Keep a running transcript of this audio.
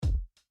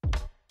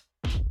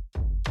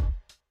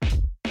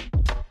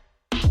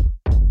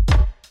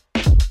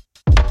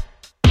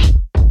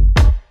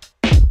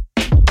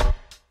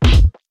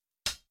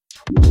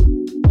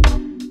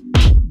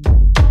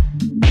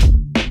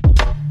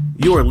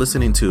You are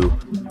listening to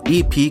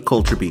EP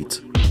Culture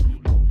Beat,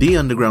 the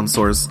underground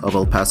source of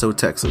El Paso,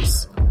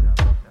 Texas.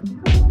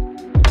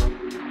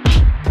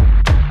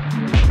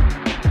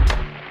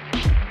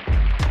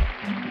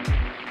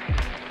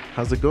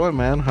 How's it going,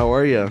 man? How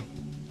are you?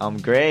 I'm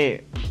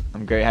great.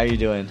 How you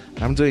doing?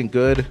 I'm doing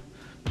good.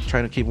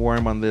 Trying to keep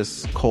warm on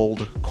this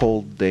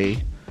cold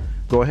day.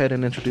 Go ahead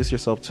and introduce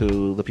yourself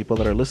to the people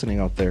that are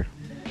listening out there.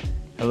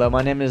 Hello,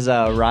 my name is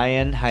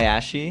Ryan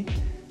Hayashi,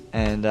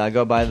 and I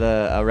go by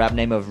the rap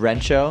name of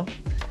Rencho.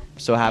 I'm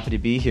so happy to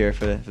be here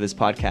for this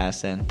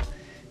podcast, and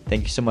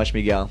thank you so much,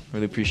 Miguel.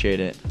 Really appreciate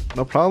it.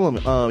 No problem.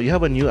 You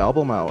have a new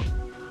album out.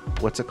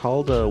 What's it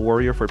called?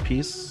 Warrior for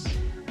Peace?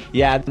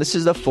 Yeah, this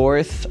is the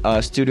fourth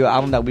studio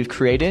album that we've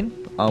created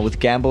with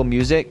Gamble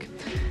Music.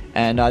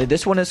 And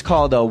this one is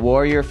called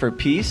Warrior for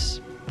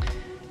Peace.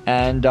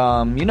 And,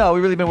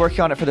 we've really been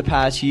working on it for the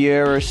past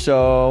year or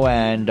so.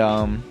 And,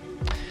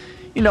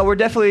 we're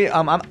definitely,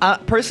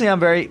 I'm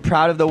very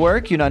proud of the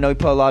work. I know we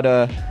put a lot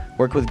of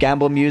work with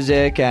Gamble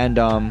Music. And,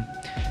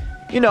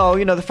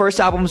 the first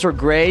albums were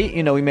great.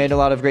 We made a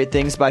lot of great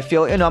things. But I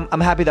feel,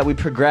 I'm happy that we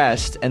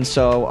progressed. And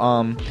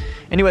so,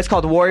 anyway, it's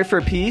called Warrior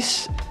for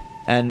Peace.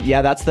 And,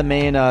 yeah, that's the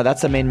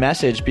main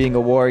message, being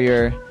a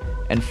warrior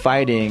and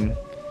fighting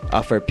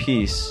for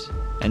peace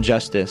and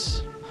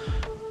justice.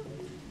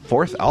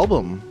 Fourth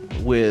album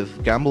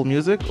with Gamble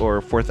Music,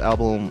 or fourth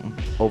album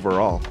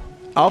overall?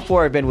 All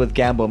four have been with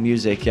Gamble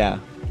Music, yeah.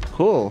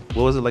 Cool.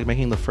 What was it like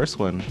making the first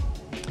one?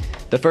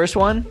 The first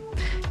one?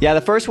 Yeah,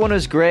 the first one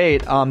was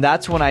great.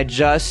 That's when I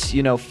just,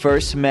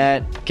 first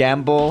met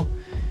Gamble,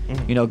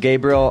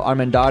 Gabriel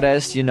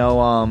Armendariz.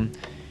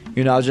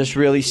 I was just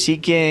really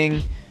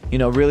seeking,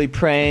 really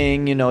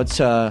praying,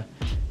 to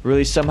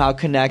really somehow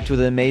connect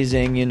with an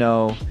amazing,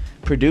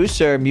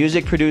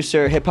 music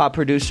producer, hip-hop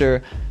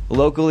producer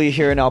locally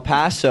here in El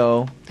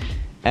Paso.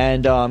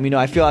 And,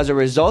 I feel as a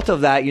result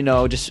of that,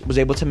 just was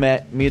able to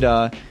meet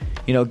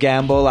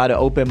Gamble at an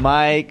open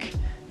mic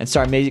and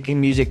start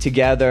making music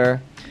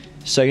together.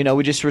 So,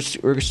 we just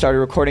started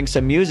recording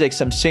some music,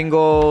 some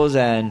singles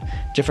and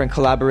different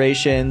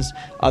collaborations.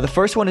 The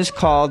first one is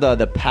called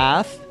The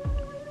Path.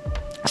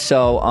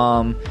 So,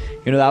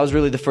 that was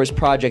really the first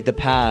project, The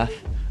Path.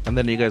 And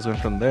then you guys went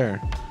from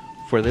there.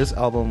 For this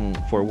album,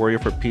 for Warrior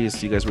for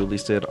Peace, you guys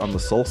released it on the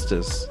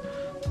solstice.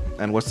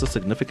 And what's the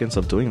significance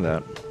of doing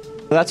that?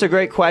 Well, that's a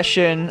great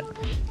question.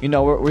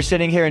 We're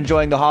sitting here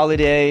enjoying the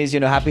holidays,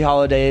 happy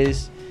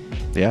holidays.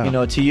 Yeah.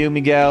 To you,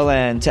 Miguel,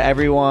 and to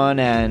everyone.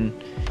 And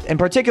in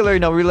particular,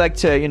 we like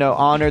to,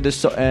 honor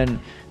and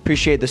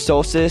appreciate the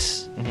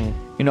solstice.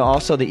 Mm-hmm.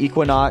 Also the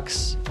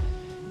equinox,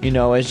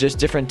 as just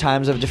different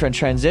times of different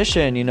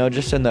transition,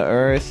 just in the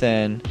earth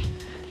and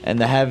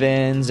the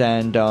heavens,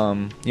 and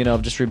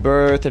just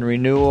rebirth and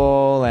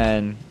renewal.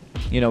 And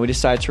we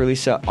decided to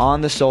release it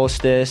on the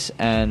solstice,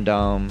 and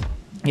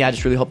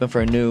just really hoping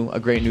for a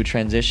great new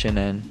transition,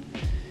 and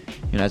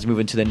as we move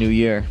into the new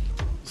year.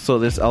 So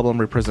this album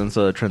represents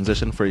a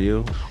transition for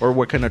you, or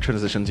what kind of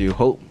transition do you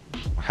hope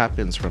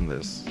happens from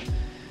this?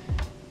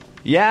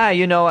 Yeah,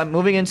 I'm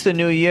moving into the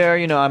new year.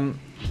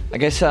 I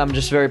guess I'm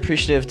just very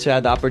appreciative to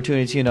have the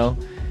opportunity to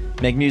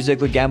make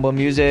music with Gamble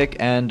Music,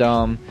 and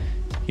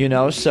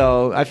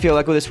so I feel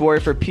like with this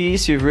Warrior for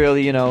Peace, you've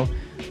really,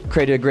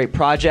 created a great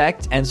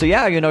project. And so,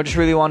 just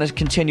really want to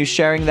continue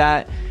sharing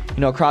that,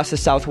 across the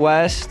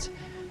Southwest.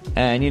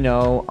 And,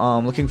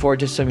 looking forward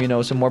to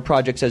some more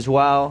projects as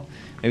well.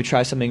 Maybe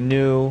try something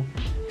new,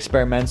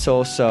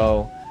 experimental.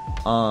 So,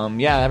 I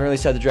haven't really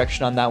set the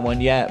direction on that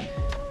one yet.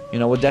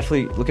 We're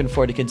definitely looking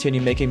forward to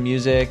continue making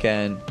music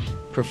and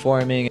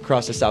performing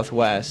across the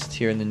Southwest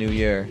here in the new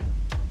year,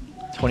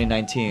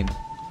 2019.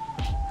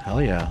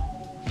 Hell yeah.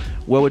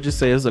 What would you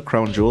say is the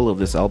crown jewel of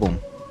this album?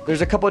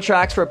 There's a couple of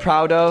tracks we're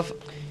proud of.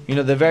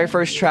 The very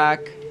first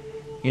track,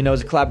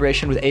 is a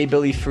collaboration with A.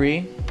 Billy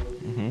Free,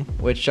 mm-hmm.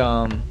 which,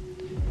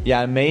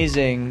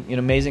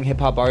 amazing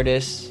hip-hop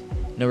artist,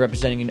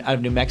 representing out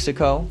of New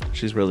Mexico.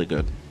 She's really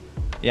good.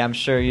 Yeah, I'm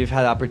sure you've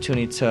had the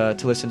opportunity to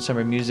listen to some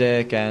of her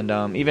music, and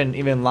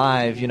even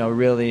live,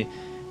 really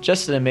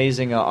just an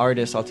amazing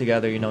artist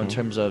altogether, mm-hmm. in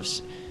terms of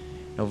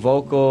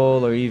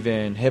vocal or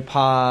even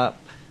hip-hop,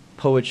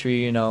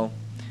 poetry,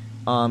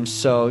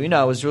 So,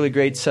 it was really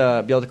great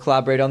to be able to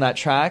collaborate on that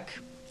track.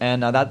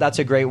 And that's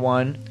a great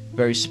one.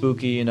 Very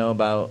spooky,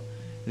 about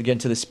getting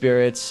to the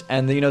spirits.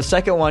 And, the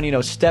second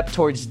one, Step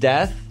Towards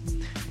Death.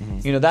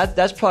 Mm-hmm.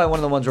 That's probably one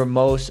of the ones we're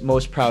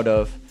most proud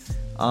of.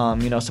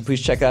 So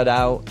please check that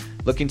out.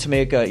 Looking to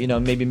make a,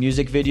 maybe a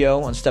music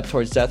video on Step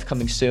Towards Death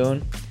coming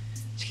soon.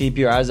 So keep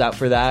your eyes out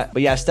for that.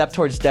 But yeah, Step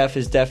Towards Death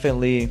is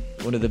definitely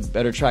one of the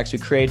better tracks we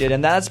created.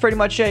 And that's pretty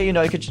much it.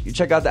 You could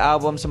check out the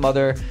album, some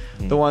other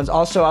the ones.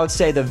 Also, I would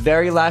say the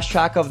very last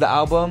track of the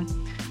album,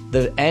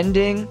 the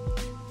ending,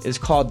 is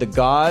called The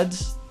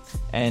Gods.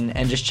 And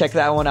just check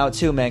that one out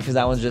too, man, because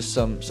that one's just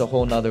some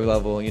whole nother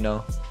level,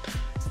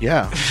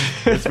 Yeah,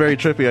 it's very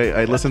trippy.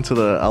 I listened to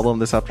the album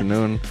this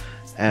afternoon,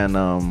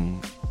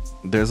 and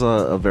there's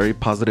a very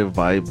positive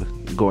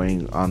vibe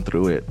going on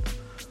through it.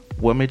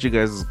 What made you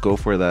guys go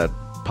for that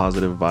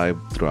positive vibe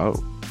throughout?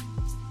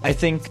 I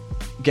think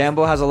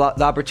Gamble has the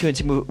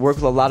opportunity to work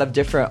with a lot of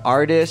different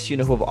artists, who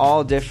have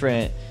all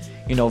different,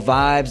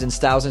 vibes and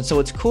styles. And so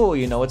it's cool,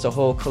 it's a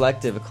whole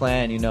collective, a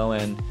clan,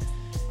 and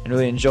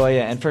really enjoy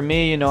it. And for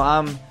me,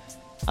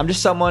 I'm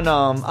just someone,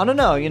 I don't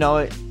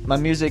know, my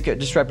music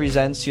just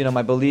represents,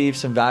 my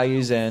beliefs and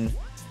values and,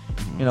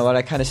 what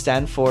I kind of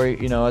stand for,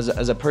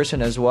 as a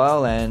person as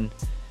well. And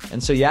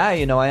so,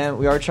 yeah,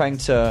 we are trying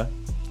to,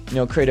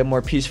 create a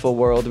more peaceful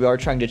world. We are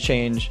trying to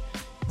change,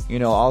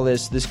 all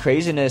this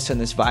craziness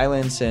and this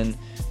violence and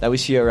that we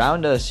see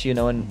around us,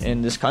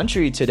 in this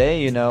country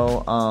today,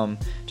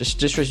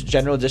 just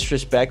general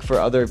disrespect for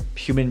other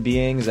human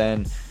beings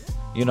and,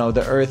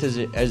 the earth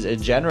as a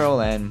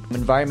general, and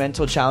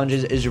environmental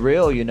challenges is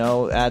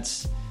real,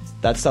 that's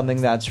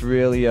something that's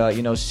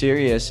really,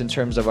 serious in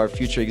terms of our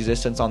future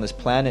existence on this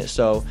planet.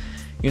 So,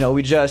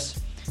 we just,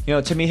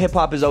 to me, hip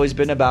hop has always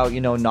been about,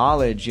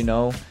 knowledge,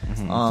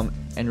 and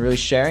really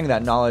sharing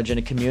that knowledge in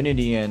a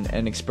community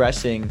and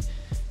expressing,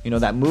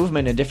 that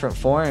movement in different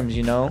forms,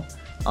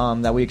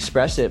 that we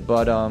express it.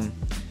 But,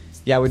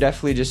 yeah, we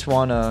definitely just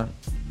want to,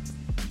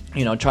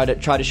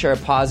 try to share a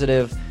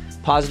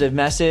positive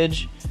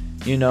message,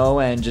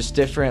 and just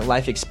different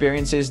life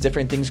experiences,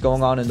 different things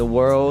going on in the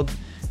world,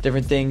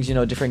 different things,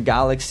 different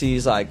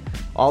galaxies, like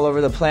all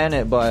over the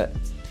planet. But,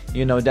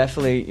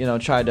 definitely,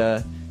 try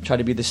to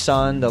be the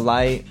sun, the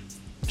light,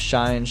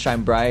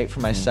 shine bright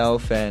for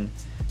myself and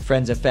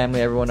friends and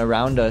family, everyone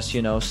around us,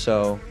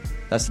 so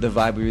that's the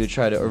vibe we really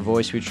try to, or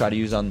voice we try to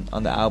use on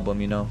the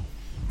album,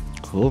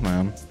 Cool,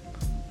 man.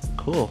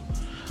 Cool.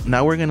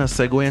 Now we're gonna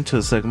segue into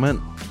a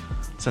segment.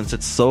 Since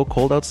it's so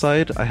cold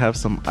outside, I have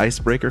some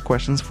icebreaker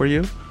questions for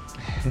you.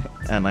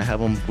 And I have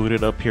them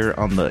booted up here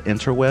on the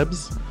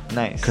interwebs.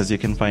 Nice. Because you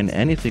can find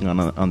anything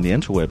on the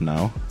interweb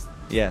now.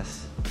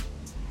 Yes.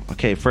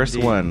 Okay, first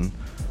Indeed. one.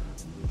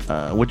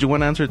 Would you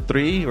want to answer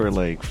 3 or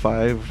like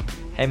 5?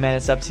 Hey, man,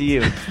 it's up to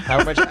you.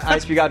 How much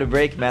ice we got to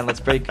break, man? Let's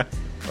break.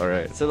 All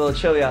right. It's a little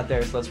chilly out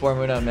there, so let's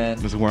warm it up,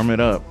 man. Let's warm it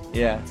up.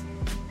 Yeah.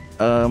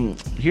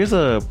 Here's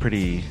a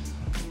pretty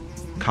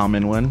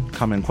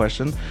common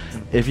question.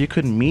 If you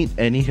could meet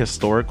any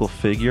historical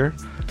figure,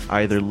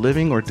 either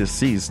living or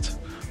deceased,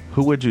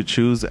 who would you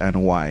choose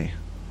and why?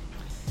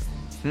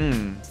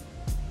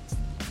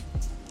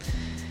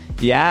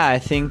 Yeah, I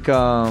think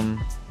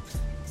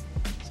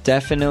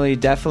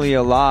definitely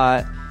a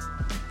lot.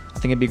 I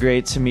think it'd be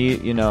great to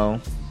meet,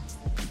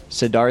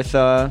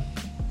 Siddhartha.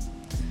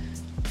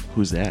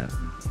 Who's that?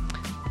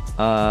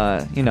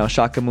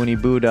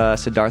 Shakyamuni Buddha,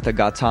 Siddhartha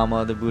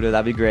Gautama, the Buddha.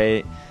 That'd be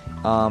great.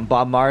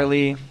 Bob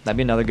Marley. That'd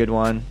be another good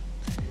one.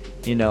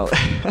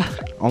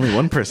 Only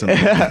one person.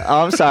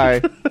 Oh, I'm sorry.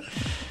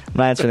 I'm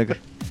not answering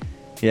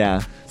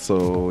Yeah.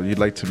 So you'd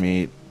like to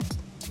meet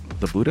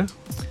the Buddha?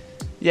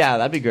 Yeah,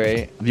 that'd be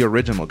great. The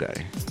original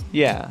guy.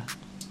 Yeah.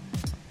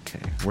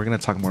 Okay, we're gonna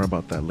talk more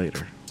about that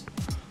later.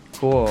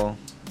 Cool.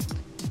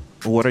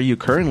 What are you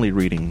currently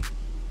reading?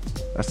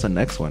 That's the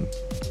next one.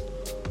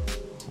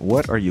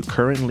 What are you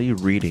currently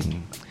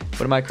reading?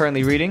 What am I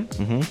currently reading?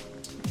 Mm-hmm.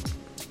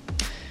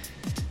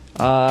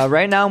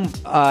 Right now,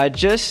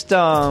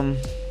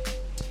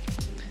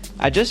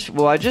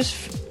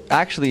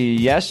 actually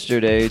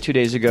yesterday, 2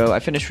 days ago, I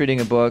finished reading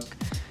a book.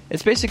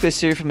 It's basically a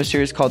series from a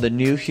series called The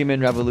New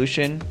Human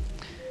Revolution.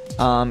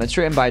 It's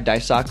written by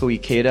Daisaku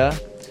Ikeda.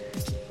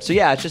 So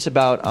yeah, it's just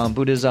about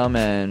Buddhism,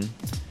 and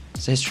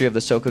it's the history of the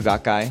Soka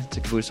Gakkai. It's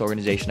a Buddhist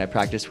organization I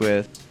practice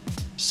with.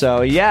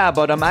 So yeah,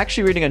 but I'm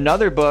actually reading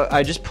another book.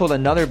 I just pulled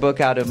another book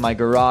out of my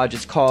garage.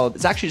 It's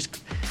actually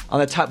just on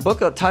the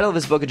title of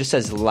this book. It just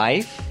says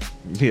Life.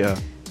 Yeah.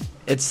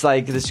 It's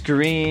like this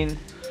green.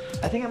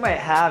 I think I might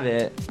have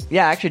it.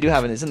 Yeah, I actually do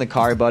have it. It's in the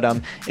car, but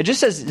it just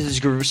says this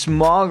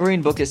small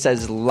green book. It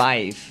says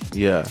Life.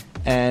 Yeah.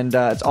 And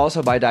it's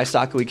also by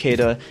Daisaku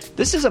Ikeda.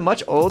 This is a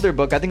much older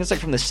book. I think it's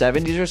like from the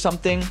 70s or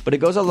something. But it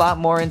goes a lot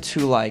more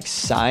into like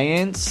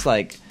science,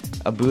 like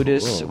a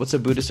Buddhist. Whoa. What's a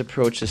Buddhist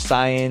approach to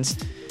science?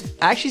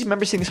 I actually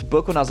remember seeing this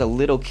book when I was a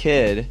little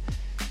kid.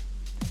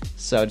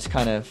 So I just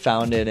kind of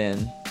found it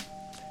and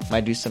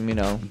might do some,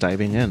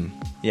 diving in.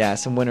 Yeah,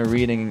 some winter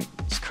reading.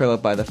 Just curl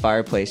up by the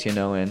fireplace,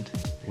 and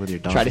with your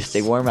try to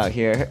stay warm out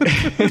here.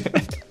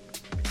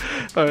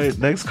 All right,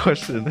 next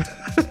question.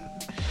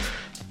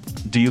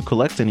 Do you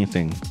collect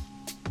anything?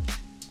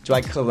 Do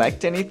I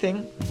collect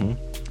anything? Mm-hmm.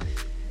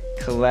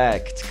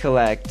 Collect.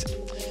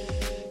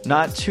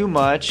 Not too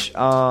much.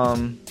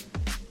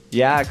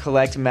 Yeah, I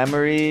collect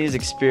memories,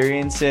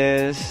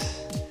 experiences,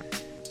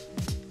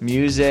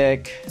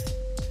 music,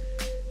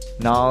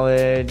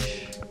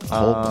 knowledge.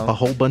 A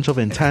whole bunch of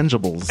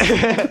intangibles.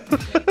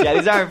 Yeah,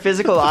 these aren't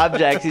physical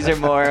objects. These are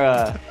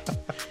more,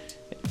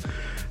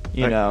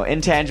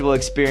 intangible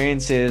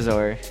experiences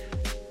or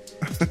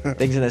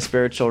things in the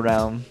spiritual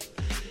realm.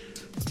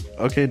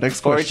 Okay,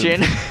 next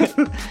question.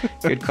 Fortune.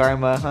 Good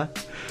karma, huh?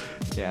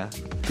 Yeah.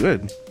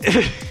 Good.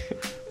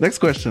 Next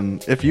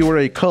question. If you were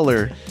a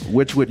color,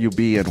 which would you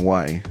be and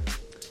why?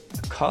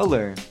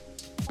 Color.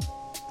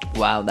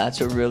 Wow,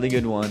 that's a really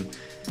good one.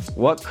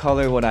 What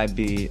color would I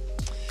be?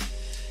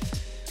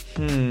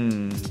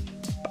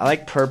 I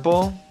like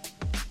purple.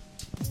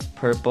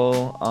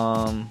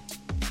 I'm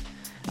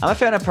a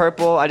fan of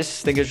purple. I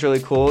just think it's really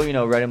cool, you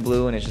know, red and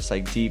blue, and it's just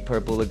like deep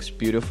purple looks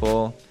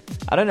beautiful.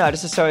 I don't know, I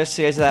just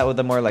associate that with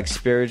the more like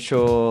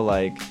spiritual,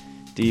 like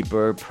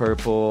deeper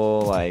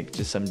purple, like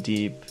just some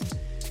deep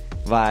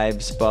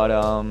vibes. But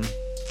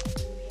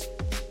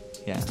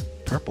yeah,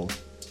 Purple.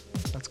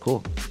 That's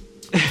cool.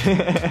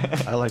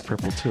 I like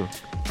purple too.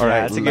 All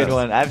right, that's a good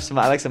one. I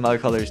like some other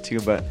colors too,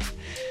 but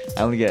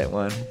I only get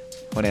one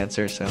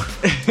answer. So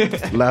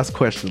last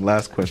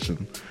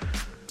question.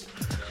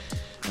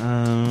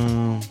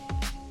 How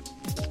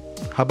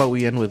about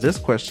we end with this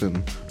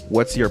question?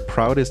 What's your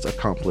proudest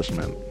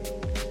accomplishment?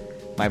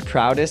 My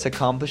proudest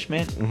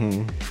accomplishment?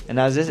 Mm-hmm. And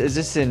now is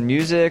this in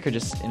music or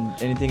just in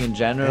anything in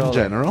general? In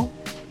general.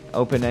 Like,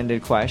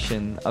 open-ended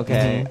question.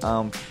 Okay.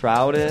 Mm-hmm.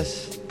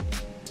 Proudest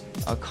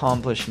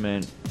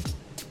accomplishment.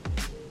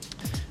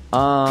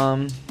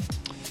 I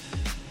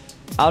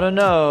don't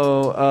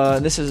know.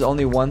 This is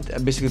only one.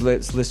 Basically,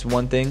 let's list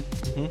one thing.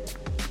 Mm-hmm.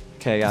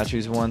 Okay, I gotta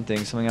choose one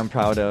thing. Something I'm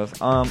proud of.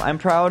 I'm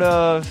proud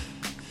of.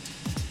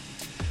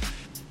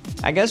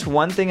 I guess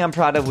one thing I'm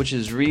proud of, which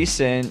is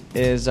recent,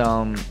 is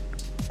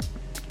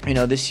you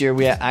know, this year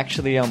we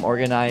actually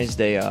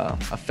organized a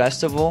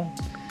festival,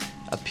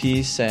 a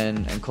peace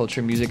and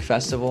culture music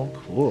festival.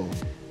 Cool.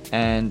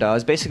 And it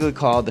was basically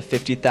called the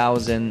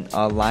 50,000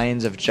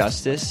 Lions of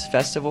Justice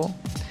Festival.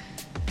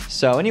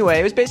 So anyway,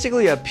 it was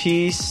basically a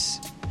peace,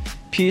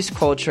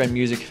 culture, and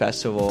music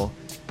festival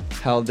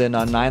held in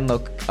 9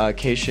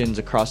 locations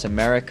across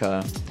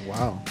America.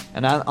 Wow.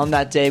 And on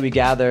that day, we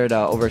gathered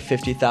over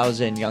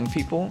 50,000 young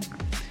people.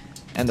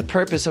 And the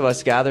purpose of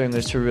us gathering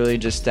was to really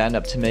just stand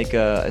up to make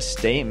a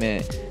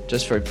statement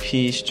just for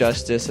peace,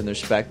 justice, and the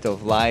respect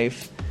of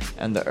life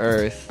and the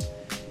earth,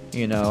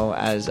 you know,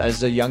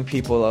 as the young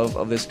people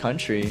of this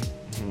country.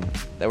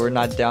 Mm-hmm. That we're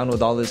not down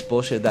with all this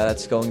bullshit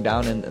that's going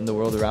down in the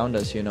world around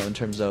us, you know, in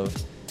terms of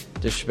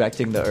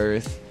disrespecting the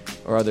earth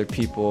or other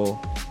people,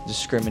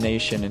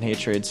 discrimination and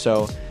hatred.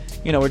 So,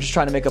 you know, we're just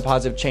trying to make a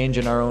positive change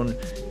in our own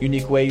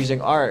unique way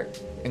using art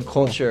and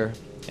culture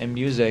and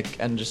music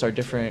and just our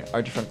different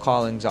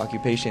callings,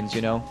 occupations,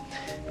 you know.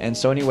 And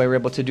so anyway, we're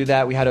able to do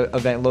that. We had an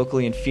event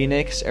locally in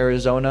Phoenix,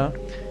 Arizona.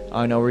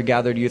 I know we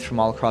gathered youth from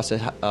all across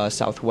the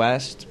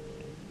Southwest,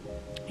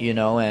 you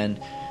know, and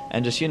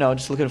just, you know,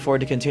 just looking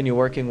forward to continue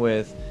working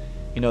with,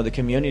 you know, the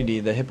community,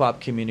 the hip-hop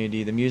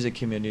community, the music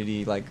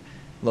community, like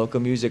local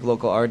music,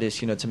 local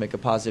artists, you know, to make a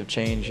positive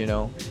change, you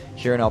know,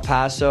 here in El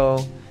Paso,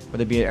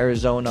 whether it be in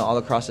Arizona, all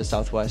across the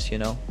Southwest, you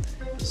know.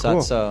 So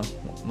cool. That's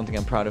one thing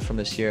I'm proud of from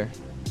this year.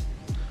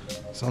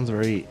 Sounds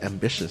very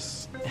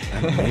ambitious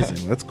and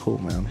amazing. That's cool,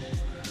 man.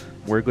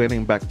 We're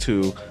getting back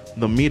to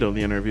the meat of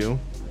the interview.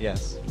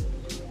 Yes.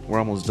 We're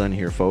almost done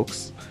here,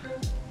 folks.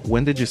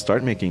 When did you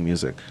start making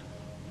music?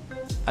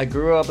 I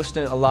grew up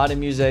listening to a lot of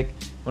music.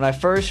 When I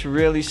first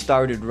really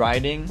started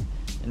writing,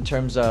 in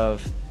terms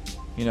of,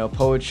 you know,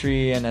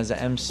 poetry and as an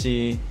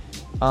MC,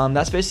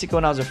 that's basically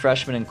when I was a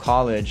freshman in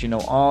college. You know,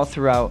 all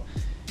throughout,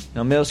 you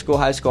know, middle school,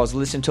 high school, I was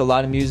listening to a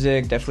lot of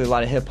music, definitely a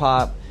lot of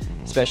hip-hop,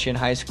 especially in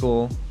high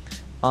school.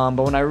 But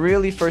when I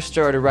really first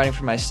started writing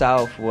for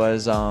myself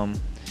was, when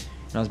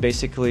I was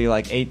basically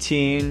like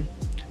 18,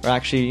 or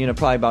actually, you know,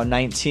 probably about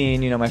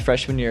 19, you know, my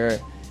freshman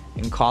year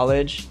in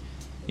college.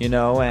 You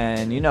know,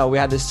 and, you know, we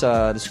had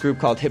this group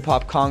called Hip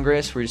Hop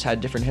Congress, where we just had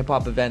different hip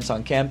hop events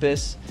on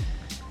campus.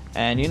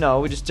 And, you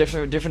know, we just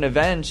different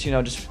events, you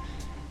know, just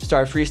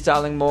started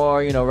freestyling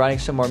more, you know, writing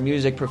some more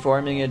music,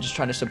 performing it, just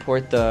trying to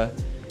support the,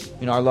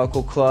 you know, our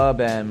local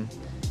club, and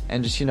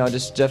just, you know,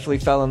 just definitely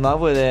fell in love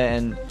with it,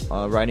 and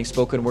writing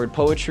spoken word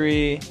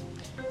poetry,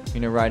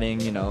 you know, writing,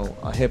 you know,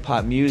 hip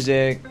hop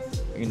music,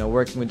 you know,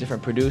 working with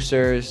different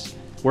producers.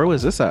 Where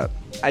was this at?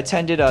 I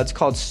attended, it's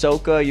called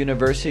SoCA,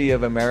 University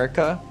of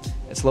America.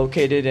 It's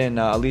located in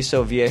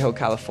Aliso Viejo,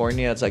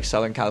 California. It's like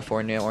Southern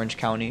California, Orange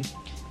County.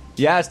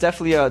 Yeah, it's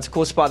definitely it's a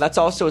cool spot. That's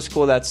also a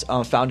school that's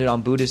founded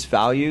on Buddhist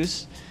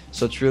values.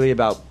 So it's really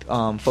about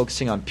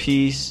focusing on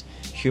peace,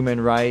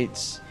 human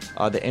rights,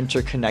 the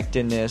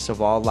interconnectedness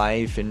of all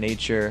life and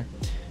nature.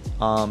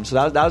 So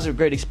that was a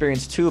great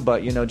experience too.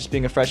 But, you know, just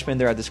being a freshman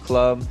there at this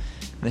club,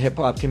 the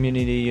hip-hop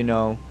community, you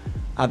know,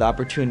 I had the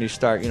opportunity to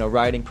start, you know,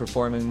 writing,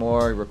 performing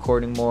more,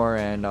 recording more,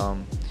 and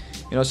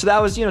you know, so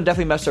that was, you know,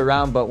 definitely messed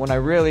around. But when I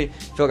really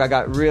feel like I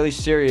got really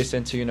serious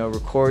into, you know,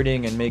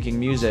 recording and making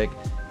music,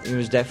 it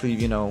was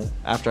definitely, you know,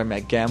 after I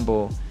met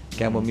Gamble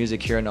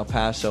Music here in El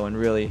Paso, and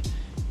really,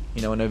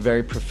 you know, in a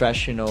very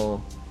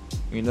professional,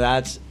 you know,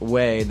 that's,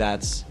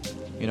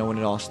 you know, when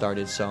it all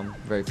started. So I'm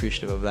very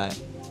appreciative of that.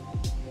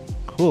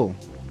 Cool.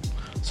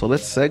 So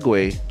let's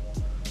segue.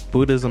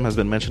 Buddhism has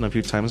been mentioned a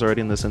few times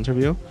already in this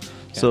interview. Yeah.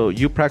 So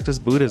you practice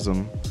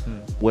Buddhism.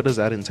 What does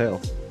that entail?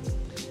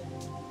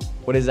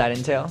 What does that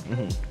entail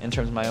in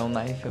terms of my own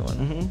life?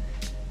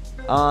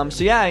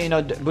 So yeah, you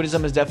know,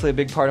 Buddhism is definitely a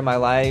big part of my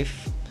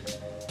life.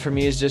 For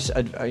me, it's just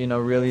a you know,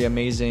 really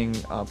amazing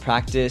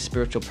practice,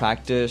 spiritual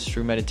practice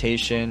through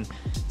meditation,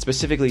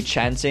 specifically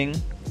chanting.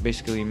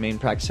 Basically, the main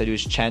practice I do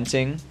is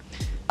chanting.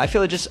 I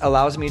feel it just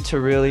allows me to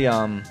really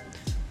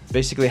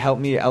basically help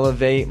me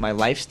elevate my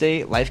life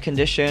state, life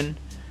condition.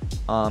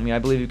 I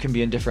believe you can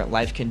be in different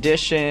life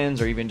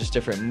conditions or even just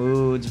different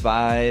moods,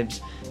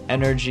 vibes,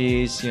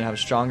 energies, have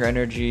stronger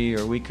energy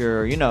or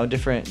weaker, or,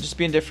 just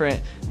be in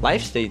different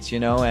life states,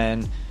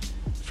 and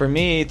for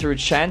me, through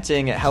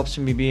chanting, it helps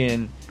me be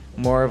in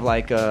more of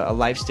like a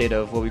life state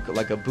of what we call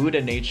like a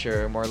Buddha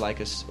nature, more like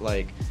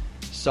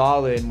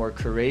solid, more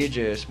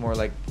courageous, more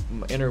like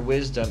inner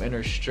wisdom,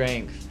 inner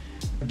strength,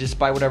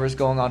 despite whatever's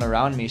going on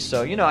around me.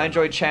 So, I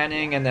enjoy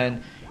chanting, and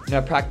then, I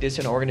practice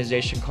in an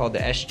organization called the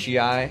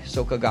SGI,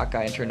 Soka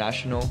Gakkai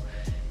International.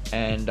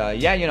 And,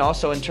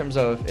 also in terms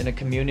of in a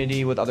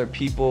community with other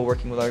people,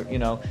 working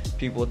with,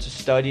 people to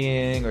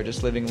studying or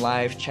just living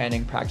life,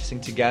 chanting, practicing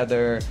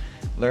together,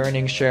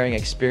 learning, sharing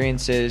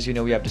experiences.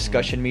 We have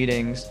discussion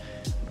meetings,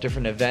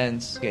 different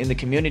events in the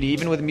community,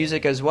 even with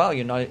music as well,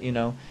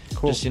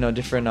 Cool. Just,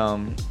 different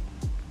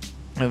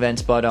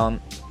events. But,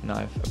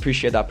 I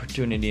appreciate the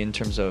opportunity in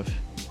terms of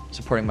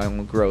supporting my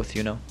own growth,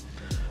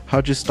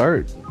 How'd you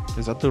start?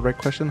 Is that the right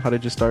question? How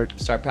did you start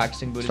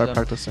practicing Buddhism? Start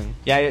practicing.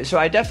 Yeah, so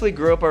I definitely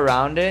grew up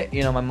around it.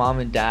 My mom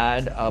and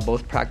dad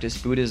both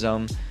practiced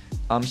Buddhism.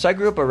 So I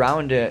grew up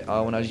around it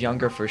when I was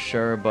younger for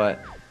sure.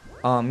 But,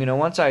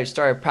 once I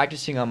started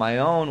practicing on my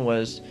own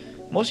was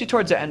mostly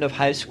towards the end of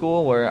high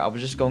school, where I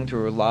was just going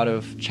through a lot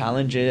of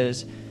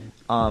challenges,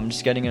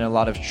 just getting in a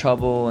lot of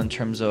trouble in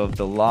terms of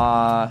the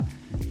law,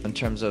 in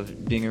terms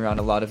of being around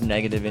a lot of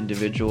negative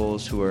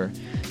individuals who were,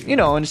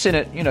 and just in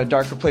a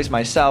darker place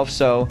myself.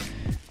 So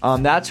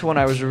that's when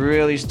I was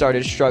really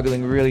started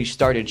struggling, really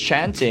started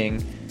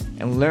chanting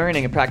and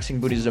learning and practicing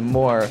Buddhism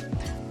more.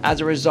 As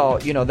a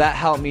result, that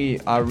helped me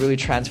really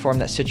transform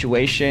that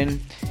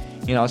situation.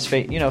 I was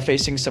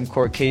facing some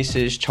court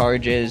cases,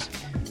 charges,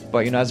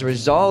 but as a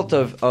result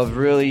of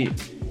really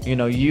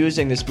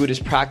using this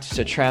Buddhist practice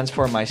to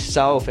transform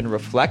myself and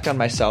reflect on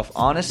myself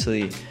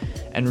honestly,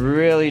 and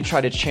really try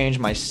to change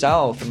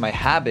myself and my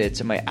habits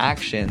and my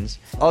actions,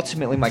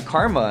 ultimately my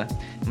karma,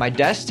 my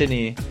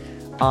destiny,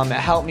 it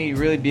helped me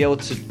really be able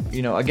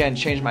to, again,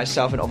 change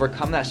myself and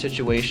overcome that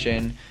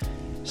situation.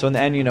 So in the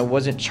end,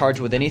 wasn't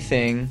charged with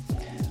anything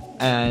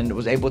and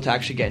was able to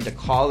actually get into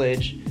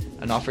college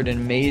and offered an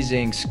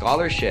amazing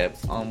scholarship,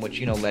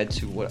 which, led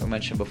to what I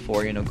mentioned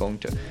before, going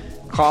to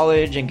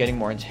college and getting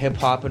more into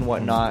hip-hop and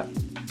whatnot.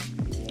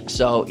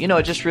 So,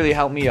 it just really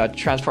helped me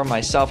transform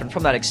myself. And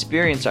from that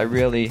experience, I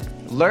really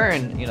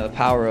learned, the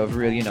power of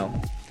really,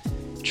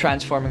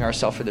 transforming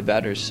ourselves for the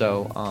better.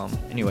 So,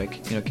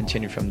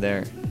 continue from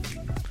there.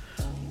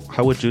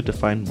 How would you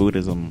define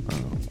Buddhism?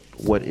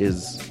 What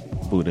is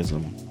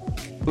Buddhism?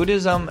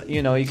 Buddhism,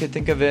 you could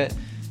think of it,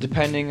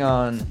 depending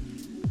on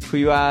who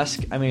you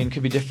ask, it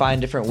could be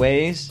defined different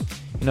ways.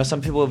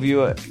 Some people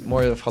view it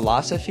more as a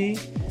philosophy,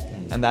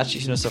 and that's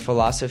just, it's a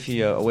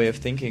philosophy, a way of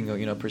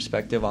thinking,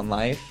 perspective on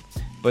life.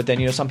 But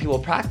then, some people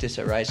practice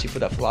it, right? So you put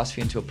that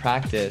philosophy into a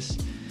practice.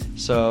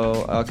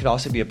 So it could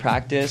also be a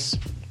practice.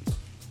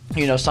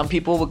 Some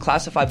people would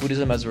classify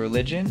Buddhism as a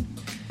religion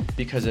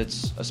because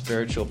it's a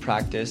spiritual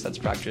practice that's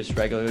practiced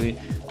regularly.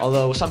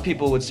 Although some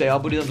people would say,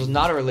 Buddhism is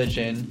not a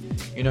religion.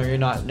 You're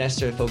not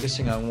necessarily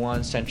focusing on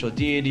one central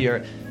deity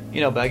or,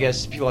 but I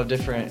guess people have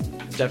different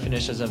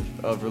definitions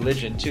of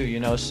religion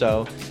too,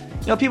 So,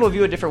 people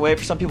view it a different way.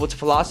 For some people it's a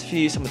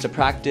philosophy, some it's a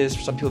practice,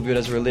 for some people view it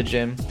as a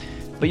religion.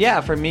 But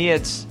yeah, for me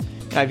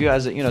I view it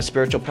as a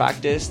spiritual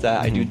practice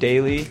that I do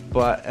daily,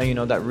 but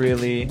that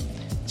really,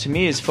 to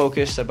me, is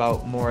focused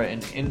about more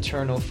an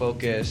internal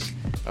focus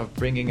of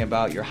bringing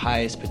about your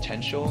highest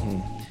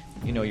potential,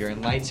 your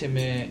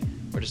enlightenment,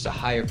 or just a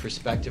higher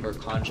perspective or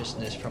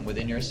consciousness from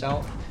within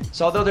yourself.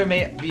 So although there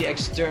may be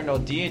external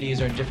deities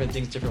or different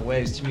things different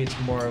ways, to me it's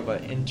more of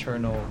an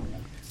internal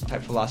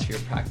type philosophy or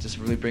practice,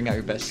 really bring out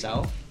your best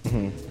self.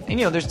 And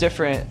there's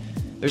different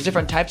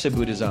types of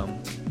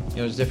Buddhism.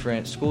 There's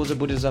different schools of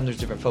Buddhism, there's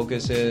different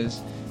focuses.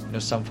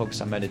 Some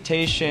focus on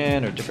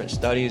meditation or different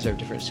studies or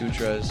different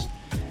sutras.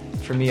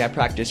 For me, I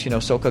practice,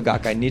 Soka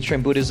Gakkai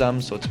Nichiren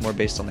Buddhism, so it's more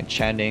based on like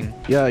chanting.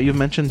 Yeah, you've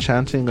mentioned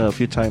chanting a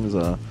few times.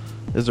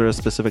 Is there a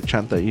specific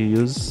chant that you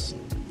use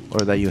or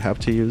that you have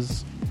to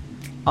use?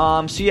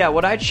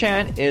 What I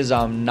chant is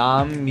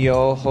Nam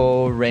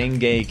Myoho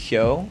Renge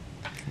Kyo.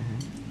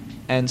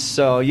 And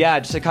so,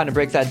 just to kind of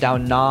break that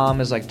down,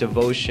 Nam is like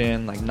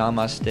devotion, like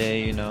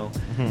namaste,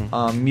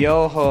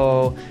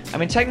 Myoho,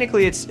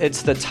 technically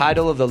it's the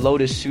title of the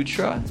Lotus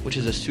Sutra, which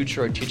is a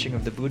sutra or teaching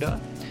of the Buddha.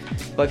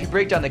 But if you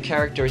break down the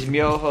characters,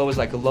 Myoho is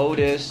like a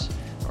lotus,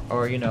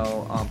 or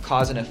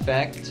cause and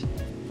effect.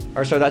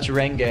 So that's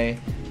Renge.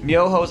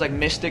 Myoho is like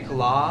mystic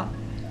law,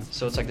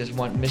 so it's like this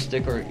one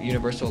mystic or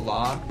universal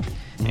law.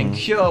 And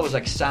Kyo is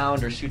like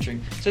sound or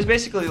suturing. So it's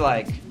basically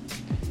like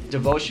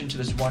devotion to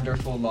this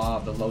wonderful law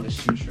of the Lotus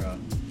Sutra,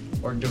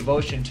 or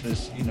devotion to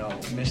this,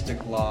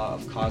 mystic law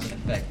of cause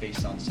and effect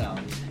based on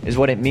sound, is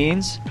what it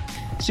means.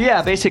 So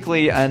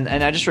basically, and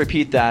I just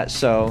repeat that.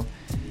 So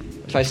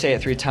if I say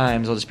it 3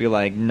 times, I'll just be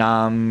like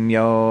Nam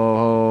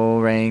Myoho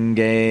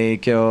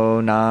Renge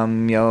Kyo,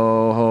 Nam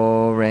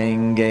Myoho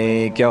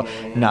Renge Kyo.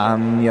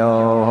 Nam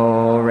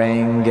Yo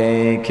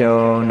Renge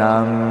Kyo,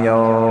 Nam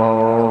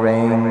Yo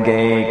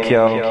Renge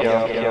Kyo.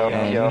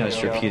 And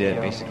just repeat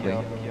it basically.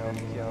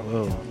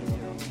 Whoa.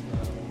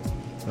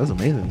 That was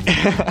amazing.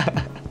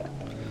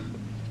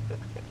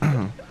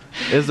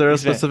 Is there a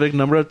specific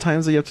number of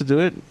times that you have to do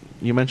it?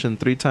 You mentioned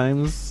 3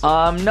 times.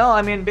 No,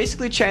 I mean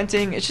basically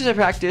chanting. It's just a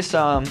practice.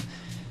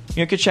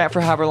 You could chant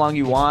for however long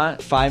you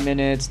want, 5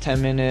 minutes,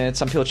 10 minutes.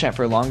 Some people chant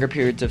for longer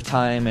periods of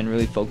time and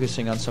really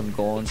focusing on some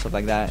goal and stuff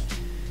like that.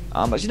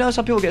 But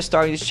some people get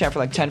started, you just chant for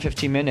like 10,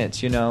 15 minutes.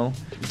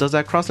 Does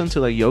that cross into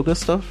like yoga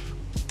stuff?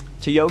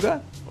 To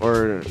yoga?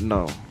 Or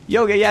no?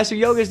 Yoga, yeah. So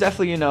yoga is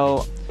definitely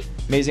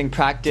amazing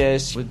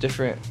practice with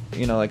different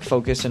like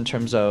focus in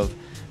terms of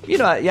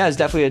it's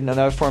definitely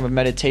another form of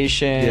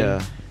meditation.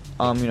 Yeah.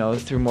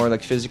 Through more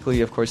like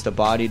physically, of course, the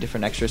body,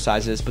 different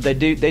exercises. But they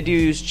do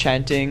use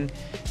chanting,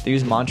 they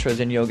use mantras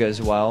in yoga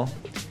as well.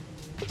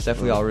 It's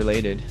definitely all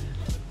related.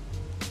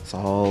 It's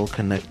all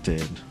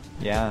connected.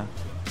 Yeah.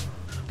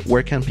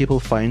 Where can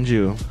people find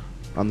you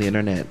on the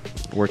internet?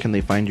 Where can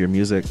they find your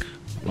music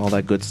and all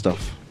that good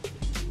stuff?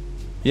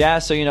 Yeah,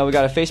 so we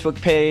got a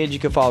Facebook page. You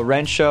can follow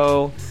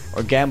Rensho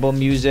or Gamble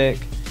Music.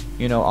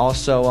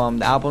 Also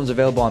the album's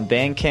available on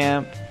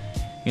Bandcamp.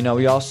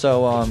 We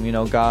also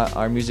got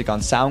our music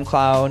on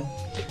SoundCloud.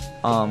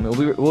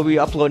 We'll be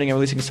uploading and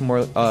releasing some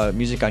more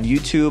music on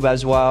YouTube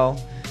as well.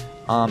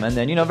 And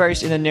then very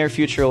in the near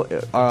future,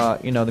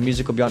 the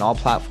music will be on all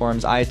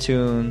platforms: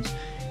 iTunes,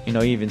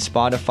 even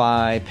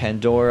Spotify,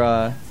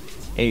 Pandora,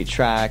 8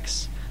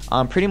 Tracks,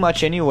 pretty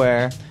much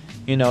anywhere.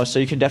 So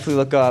you can definitely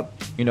look up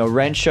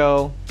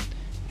Rensho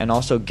and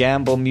also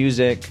Gamble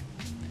Music.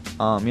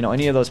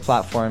 Any of those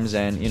platforms,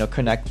 and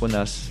connect with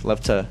us.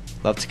 Love to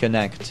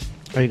connect.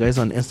 Are you guys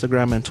on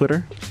Instagram and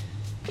Twitter?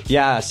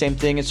 Yeah, same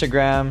thing.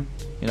 Instagram,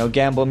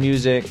 Gamble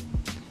Music.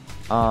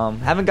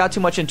 Haven't got too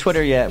much in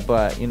Twitter yet,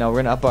 but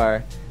we're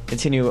gonna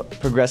continue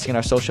progressing in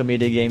our social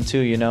media game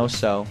too.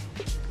 So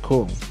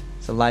cool.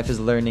 So life is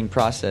a learning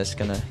process.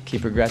 Gonna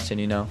keep progressing.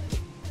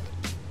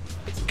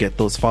 Get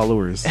those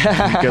followers.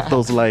 Get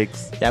those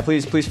likes. Yeah,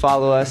 please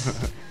follow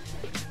us.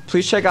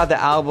 Please check out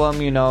the album.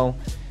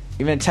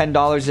 Even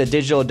 $10 is a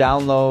digital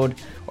download,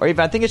 or even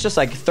I think it's just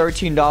like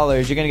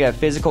 $13. You're gonna get a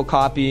physical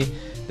copy.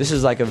 This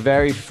is like a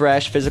very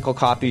fresh physical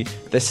copy.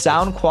 The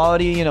sound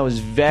quality, is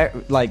very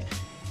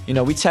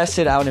we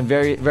tested out in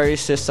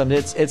various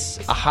systems. It's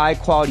a high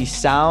quality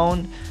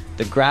sound.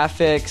 The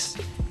graphics,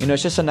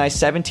 it's just a nice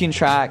 17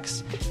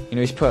 tracks.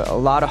 He's put a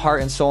lot of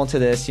heart and soul into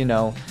this.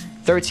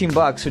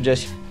 $13. So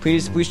just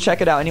please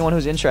check it out. Anyone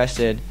who's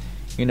interested,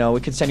 we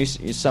can send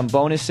you some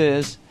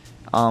bonuses.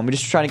 We're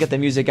just trying to get the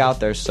music out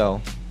there.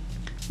 So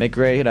make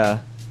great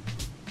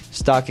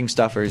stocking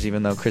stuffers,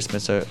 even though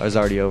Christmas is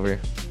already over.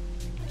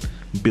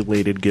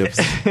 Belated gifts.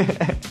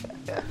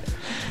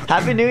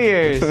 Happy New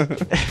Year's.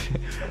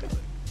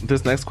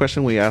 This next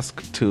question we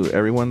ask to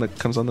everyone that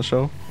comes on the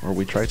show, or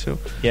we try to.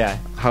 Yeah.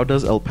 How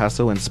does El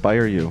Paso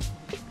inspire you?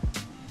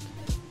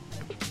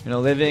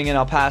 Living in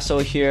El Paso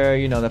here,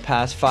 the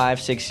past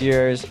 5-6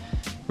 years,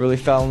 really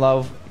fell in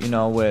love,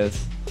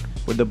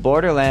 with the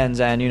borderlands.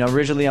 And,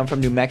 originally I'm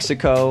from New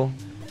Mexico.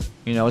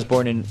 I was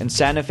born in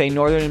Santa Fe,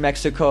 northern New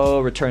Mexico,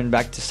 returned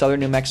back to southern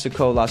New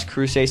Mexico, Las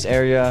Cruces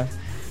area.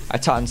 I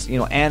taught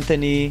in,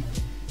 Anthony,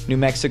 New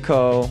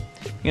Mexico,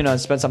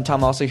 and spent some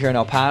time also here in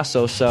El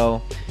Paso.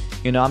 So,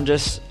 I'm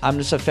just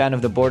a fan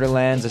of the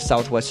borderlands, the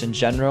Southwest in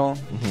general.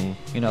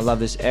 Mm-hmm. I love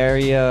this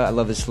area. I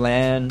love this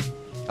land.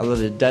 I love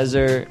the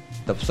desert,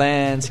 the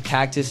plants,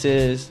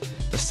 cactuses,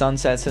 the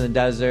sunsets in the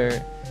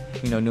desert.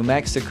 New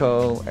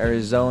Mexico,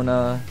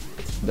 Arizona,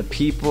 the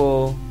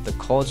people, the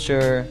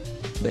culture,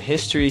 the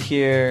history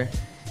here,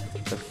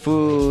 the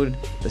food,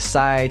 the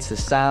sights, the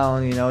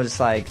sound, just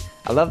like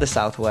I love the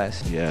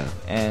Southwest. Yeah.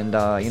 And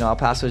El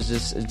Paso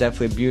is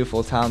definitely a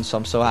beautiful town, so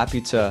I'm so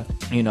happy to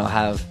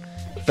have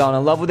fallen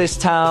in love with this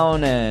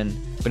town and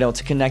been able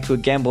to connect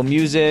with Gamble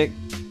Music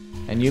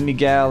and you,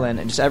 Miguel, and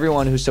just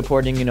everyone who's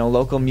supporting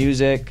local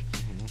music,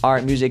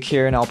 art, music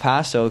here in El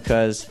Paso,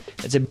 because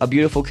it's a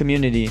beautiful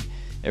community.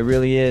 It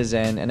really is,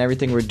 and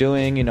everything we're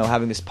doing,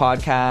 having this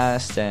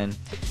podcast and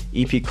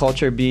EP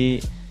Culture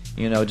Beat,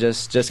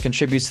 just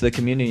contributes to the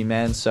community,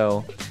 man.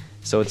 So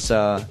it's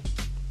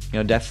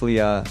definitely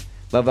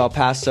love El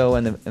Paso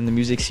and the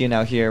music scene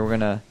out here. We're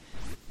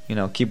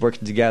gonna keep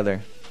working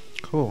together.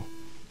 Cool.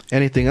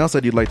 Anything else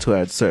that you'd like to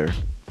add, sir?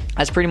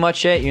 That's pretty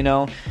much it.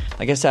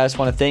 Like I said, I just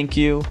want to thank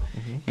you,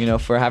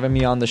 for having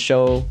me on the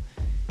show,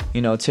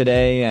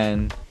 today,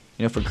 and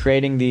for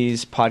creating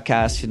these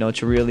podcasts,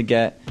 to really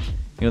get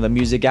the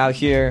music out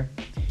here,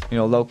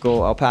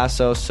 local El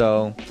Paso.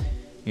 So,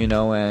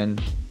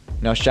 and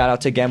shout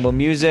out to Gamble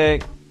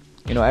Music,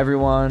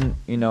 everyone,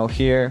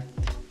 here,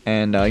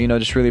 and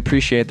just really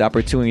appreciate the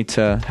opportunity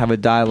to have a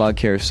dialogue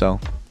here. So,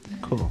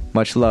 cool.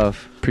 Much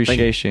love,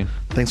 appreciation.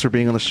 Thanks for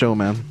being on the show,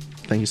 man.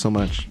 Thank you so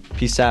much.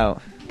 Peace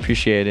out.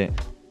 Appreciate it.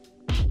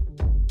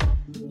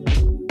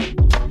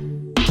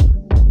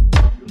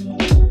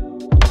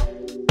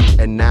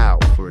 And now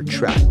for a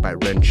track by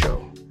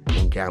Rensho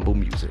and Gamble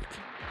Music.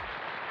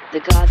 the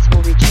gods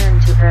will return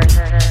to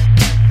Earth.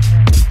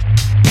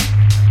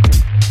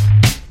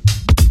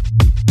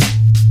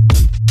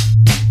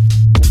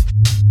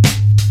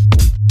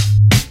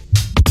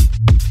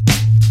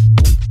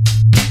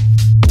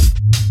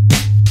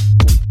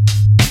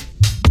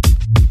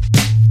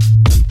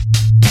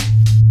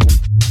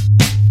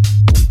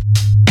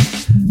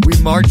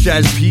 March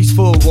as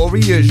peaceful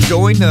warriors,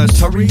 join us,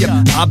 hurry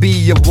up. I'll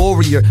be a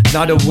warrior,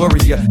 not a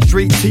worrier.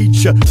 Street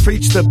teacher,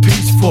 preach the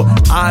peaceful.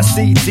 I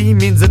see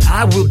demons and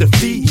I will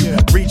defeat you.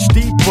 Reach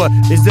deeper,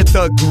 is it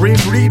the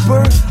Grim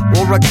Reaper?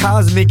 Or a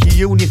cosmic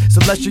union,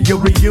 celestial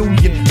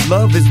reunion?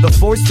 Love is the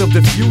force of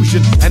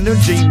diffusion,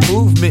 energy,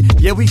 movement,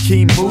 yeah we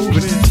keep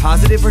moving.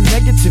 Positive or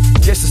negative,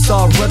 yes it's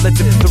all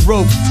relative. The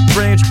rope,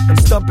 branch, I'm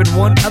stumping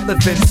one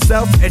elephant.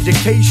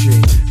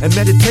 Self-education and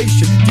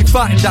meditation,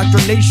 defy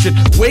indoctrination.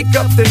 Wake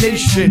up the nation.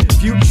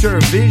 Future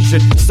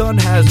vision, sun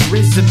has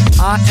risen.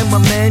 I am a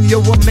man,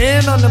 you're a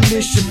man on a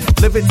mission.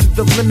 Live it to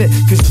the limit,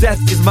 cause death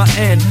is my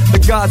end. The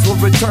gods will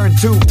return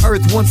to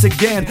earth once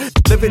again.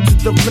 Live it to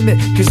the limit,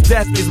 cause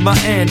death is my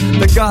end.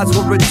 The gods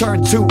will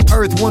return to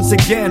earth once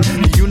again.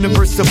 The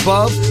universe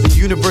above, the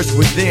universe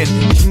within.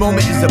 Each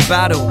moment is a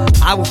battle,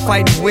 I will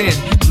fight and win.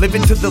 Live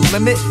it to the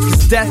limit,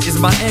 cause death is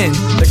my end.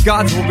 The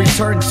gods will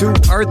return to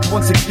earth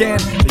once again.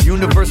 The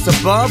universe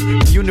above,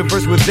 the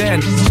universe within.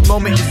 Each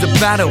moment is a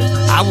battle,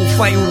 I will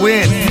fight and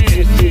win.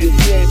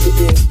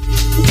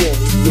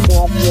 The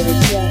gods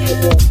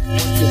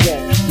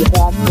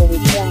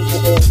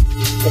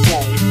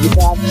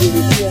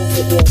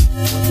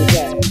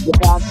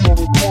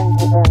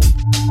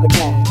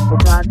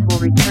will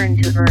return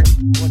to Earth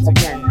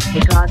again.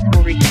 The gods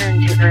will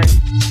return to Earth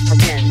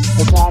again.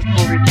 The gods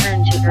will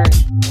return to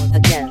Earth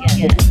again.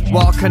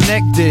 While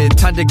connected,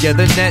 tied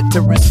together net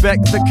to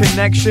respect the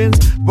connections.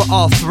 We're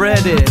all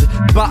threaded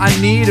by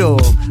a needle,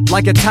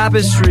 like a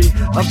tapestry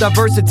of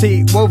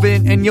diversity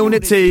woven in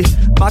unity.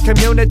 My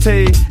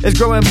community is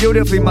growing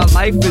beautifully. My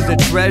life is a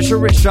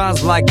treasure, it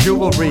shines like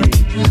jewelry.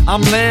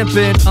 I'm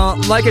lamping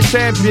like a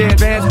champion,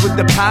 advanced with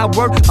the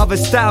power of a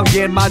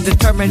stallion. My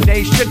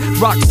determination,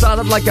 rock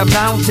solid like a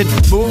mountain.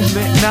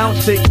 Movement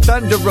mounting,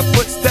 thunder of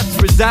footsteps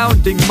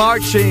resounding.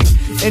 Marching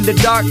in the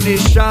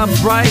darkness, shine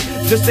bright.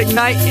 Just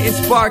ignite and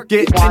spark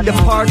it in the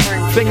park.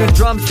 Finger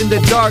drums in the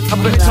dark, up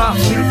at top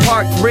Fleet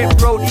Park, Rip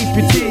Road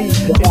EPT.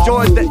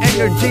 Enjoy the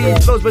energy,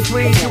 flows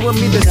between you and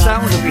me. The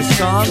sound of the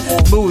song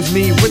moves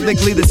me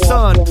rhythmically. The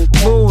sun,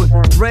 moon,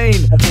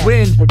 rain,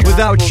 wind.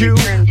 Without you,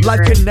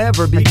 life can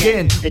never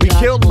begin. We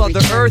killed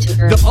Mother Earth,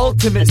 the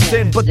ultimate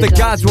sin. But the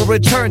gods will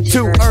return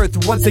to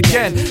Earth once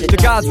again. The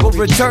gods will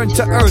return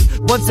to Earth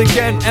once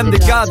again. And the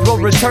gods will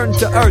return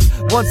to Earth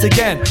once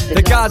again.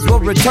 The gods will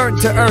return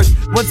to Earth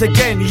once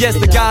again. Yes,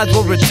 the gods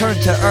will return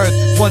to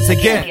Earth once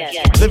again.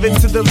 Living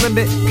to the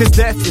limit, cause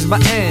death is my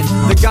end.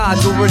 The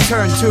gods will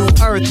return to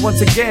Earth once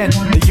again.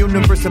 The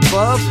universe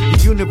above, the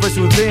universe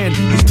within.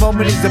 Each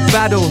moment is a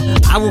battle,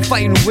 I will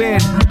fight and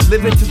win.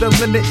 Living to the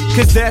limit,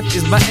 cause death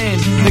is my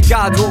end. The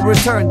gods will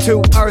return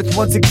to Earth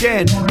once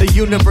again. The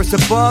universe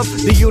above,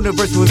 the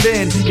universe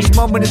within. Each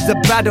moment is a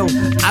battle,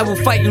 I will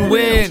fight and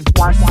win. The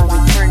gods will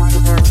return to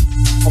Earth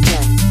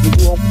again. The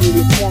gods will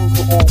return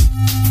to Earth.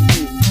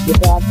 The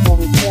gods will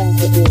return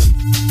to Earth.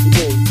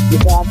 The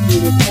gods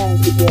will return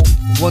to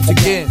Earth. Once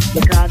again.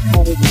 The gods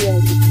will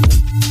return to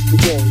Earth.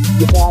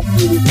 The gods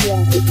will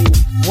return to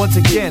Earth. Once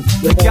again,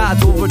 the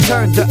gods will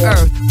return to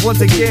Earth.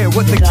 Once again,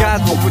 what the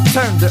gods will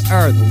return to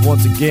Earth.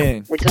 Once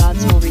again. The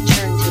gods will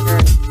return to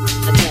Earth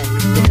again.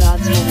 The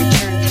gods will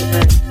return to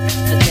Earth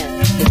again.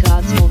 The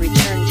gods will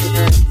return to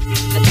Earth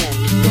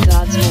again. The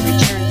gods will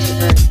return to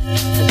Earth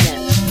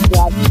again. The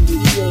gods will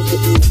return to Earth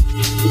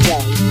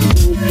again.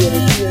 The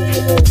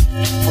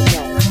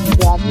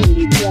gods will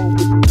return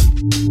to Earth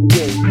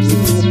again. The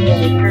gods will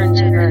return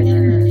to Earth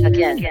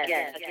again.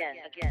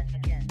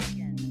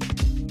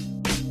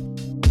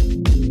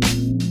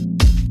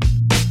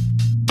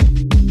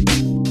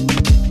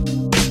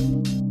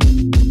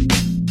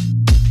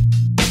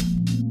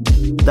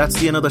 That's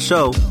the end of the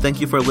show. Thank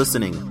you for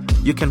listening.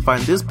 You can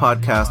find this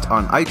podcast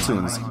on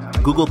iTunes,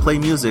 Google Play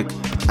Music,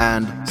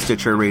 and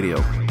Stitcher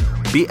Radio.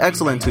 Be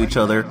excellent to each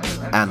other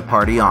and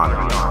party on.